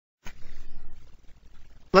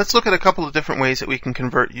Let's look at a couple of different ways that we can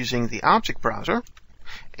convert using the object browser.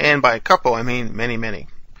 And by a couple, I mean many, many.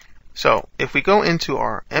 So if we go into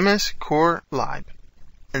our MS Core Lib,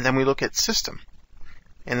 and then we look at System,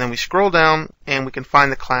 and then we scroll down and we can find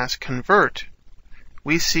the class Convert,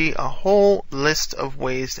 we see a whole list of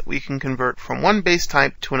ways that we can convert from one base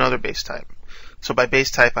type to another base type. So by base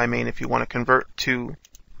type, I mean if you want to convert to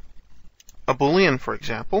a Boolean, for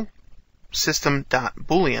example,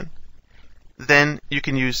 System.Boolean, then you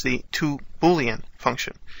can use the toBoolean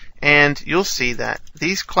function. And you'll see that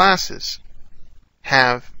these classes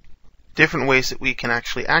have different ways that we can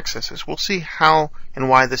actually access this. We'll see how and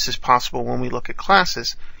why this is possible when we look at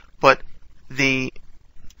classes, but the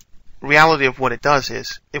reality of what it does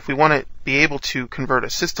is, if we want to be able to convert a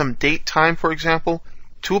system date time, for example,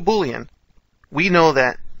 to a Boolean, we know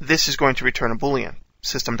that this is going to return a Boolean,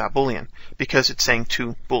 System.Boolean, because it's saying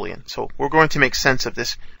toBoolean. So we're going to make sense of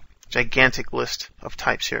this gigantic list of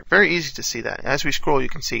types here. Very easy to see that. As we scroll, you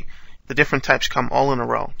can see the different types come all in a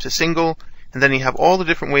row. It's a single, and then you have all the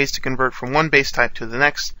different ways to convert from one base type to the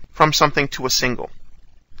next, from something to a single.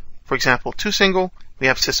 For example, to single, we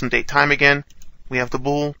have system date time again, we have the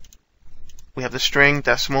bool, we have the string,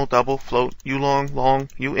 decimal, double, float, ulong, long,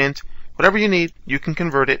 uint, whatever you need, you can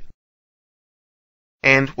convert it.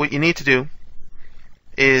 And what you need to do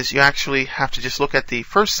is you actually have to just look at the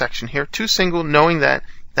first section here, to single, knowing that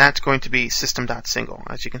that's going to be system.single,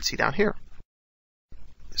 as you can see down here.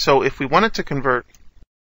 So if we wanted to convert,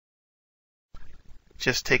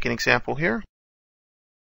 just take an example here,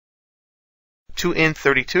 to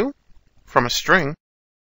int32 from a string,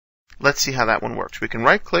 let's see how that one works. We can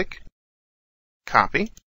right click, copy,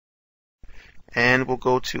 and we'll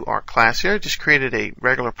go to our class here. Just created a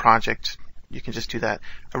regular project. You can just do that.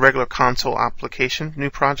 A regular console application, new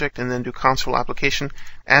project, and then do console application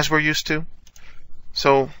as we're used to.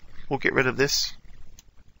 So we'll get rid of this.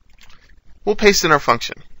 We'll paste in our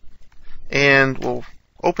function. And we'll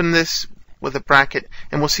open this with a bracket,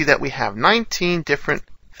 and we'll see that we have 19 different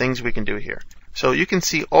things we can do here. So you can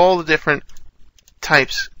see all the different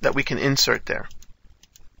types that we can insert there.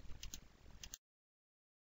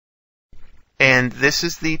 And this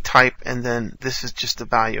is the type, and then this is just the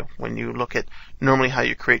value. When you look at normally how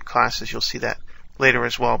you create classes, you'll see that later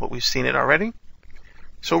as well, but we've seen it already.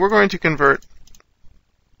 So we're going to convert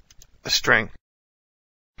a string.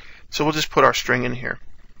 So we'll just put our string in here.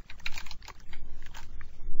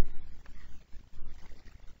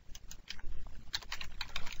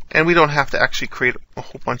 And we don't have to actually create a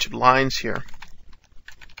whole bunch of lines here.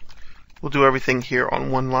 We'll do everything here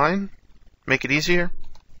on one line, make it easier.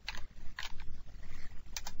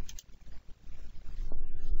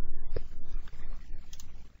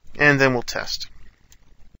 And then we'll test.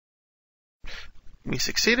 We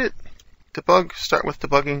succeeded. Debug, start with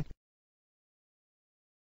debugging.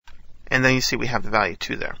 And then you see we have the value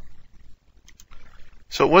 2 there.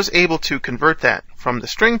 So it was able to convert that from the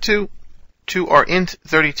string to our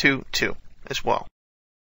int32 2 as well.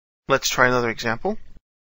 Let's try another example.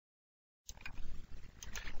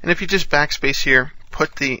 And if you just backspace here,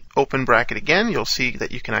 put the open bracket again, you'll see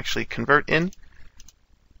that you can actually convert in.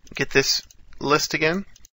 Get this list again.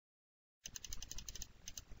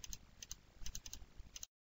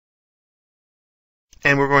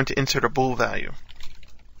 And we're going to insert a bool value.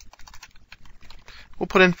 We'll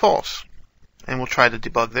put in false, and we'll try to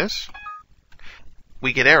debug this.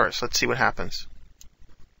 We get errors. Let's see what happens.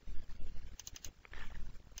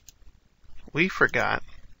 We forgot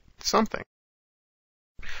something.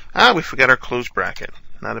 We forgot our close bracket.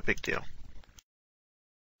 Not a big deal.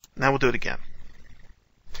 Now we'll do it again.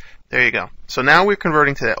 There you go. So now we're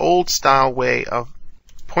converting to that old style way of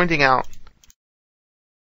pointing out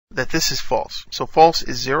that this is false. So false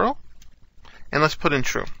is 0, and let's put in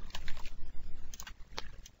true.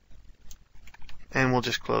 And we'll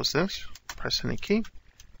just close this, press any key.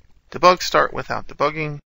 Debug, start without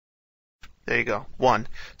debugging. There you go, 1.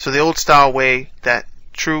 So the old style way that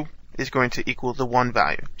true is going to equal the 1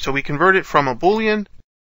 value. So we convert it from a Boolean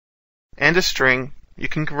and a string. You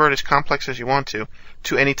can convert as complex as you want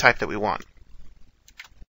to any type that we want.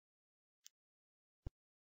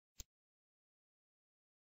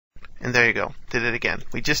 And there you go, did it again.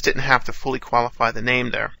 We just didn't have to fully qualify the name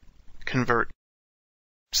there. Convert,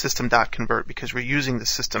 System.Convert, because we're using the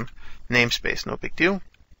system namespace, no big deal.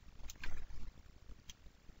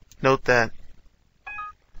 Note that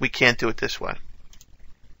we can't do it this way,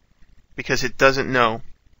 because it doesn't know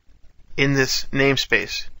in this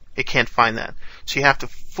namespace, it can't find that. So you have to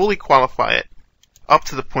fully qualify it up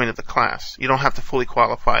to the point of the class. You don't have to fully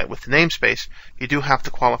qualify it with the namespace. You do have to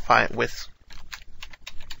qualify it with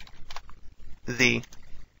the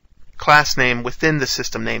class name within the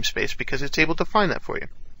system namespace because it's able to find that for you.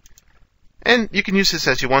 And you can use this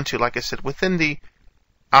as you want to, like I said, within the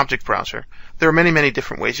object browser. There are many, many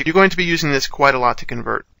different ways. You're going to be using this quite a lot to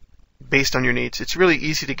convert based on your needs. It's really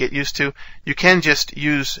easy to get used to. You can just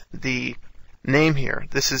use the name here.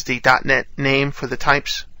 This is the .NET name for the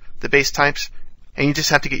types, the base types, and you just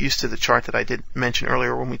have to get used to the chart that I did mention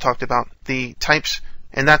earlier when we talked about the types,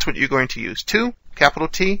 and that's what you're going to use. 2, capital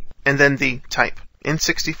T, and then the type.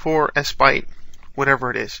 Int64, SByte,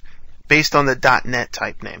 whatever it is, based on the .NET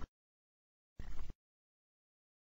type name.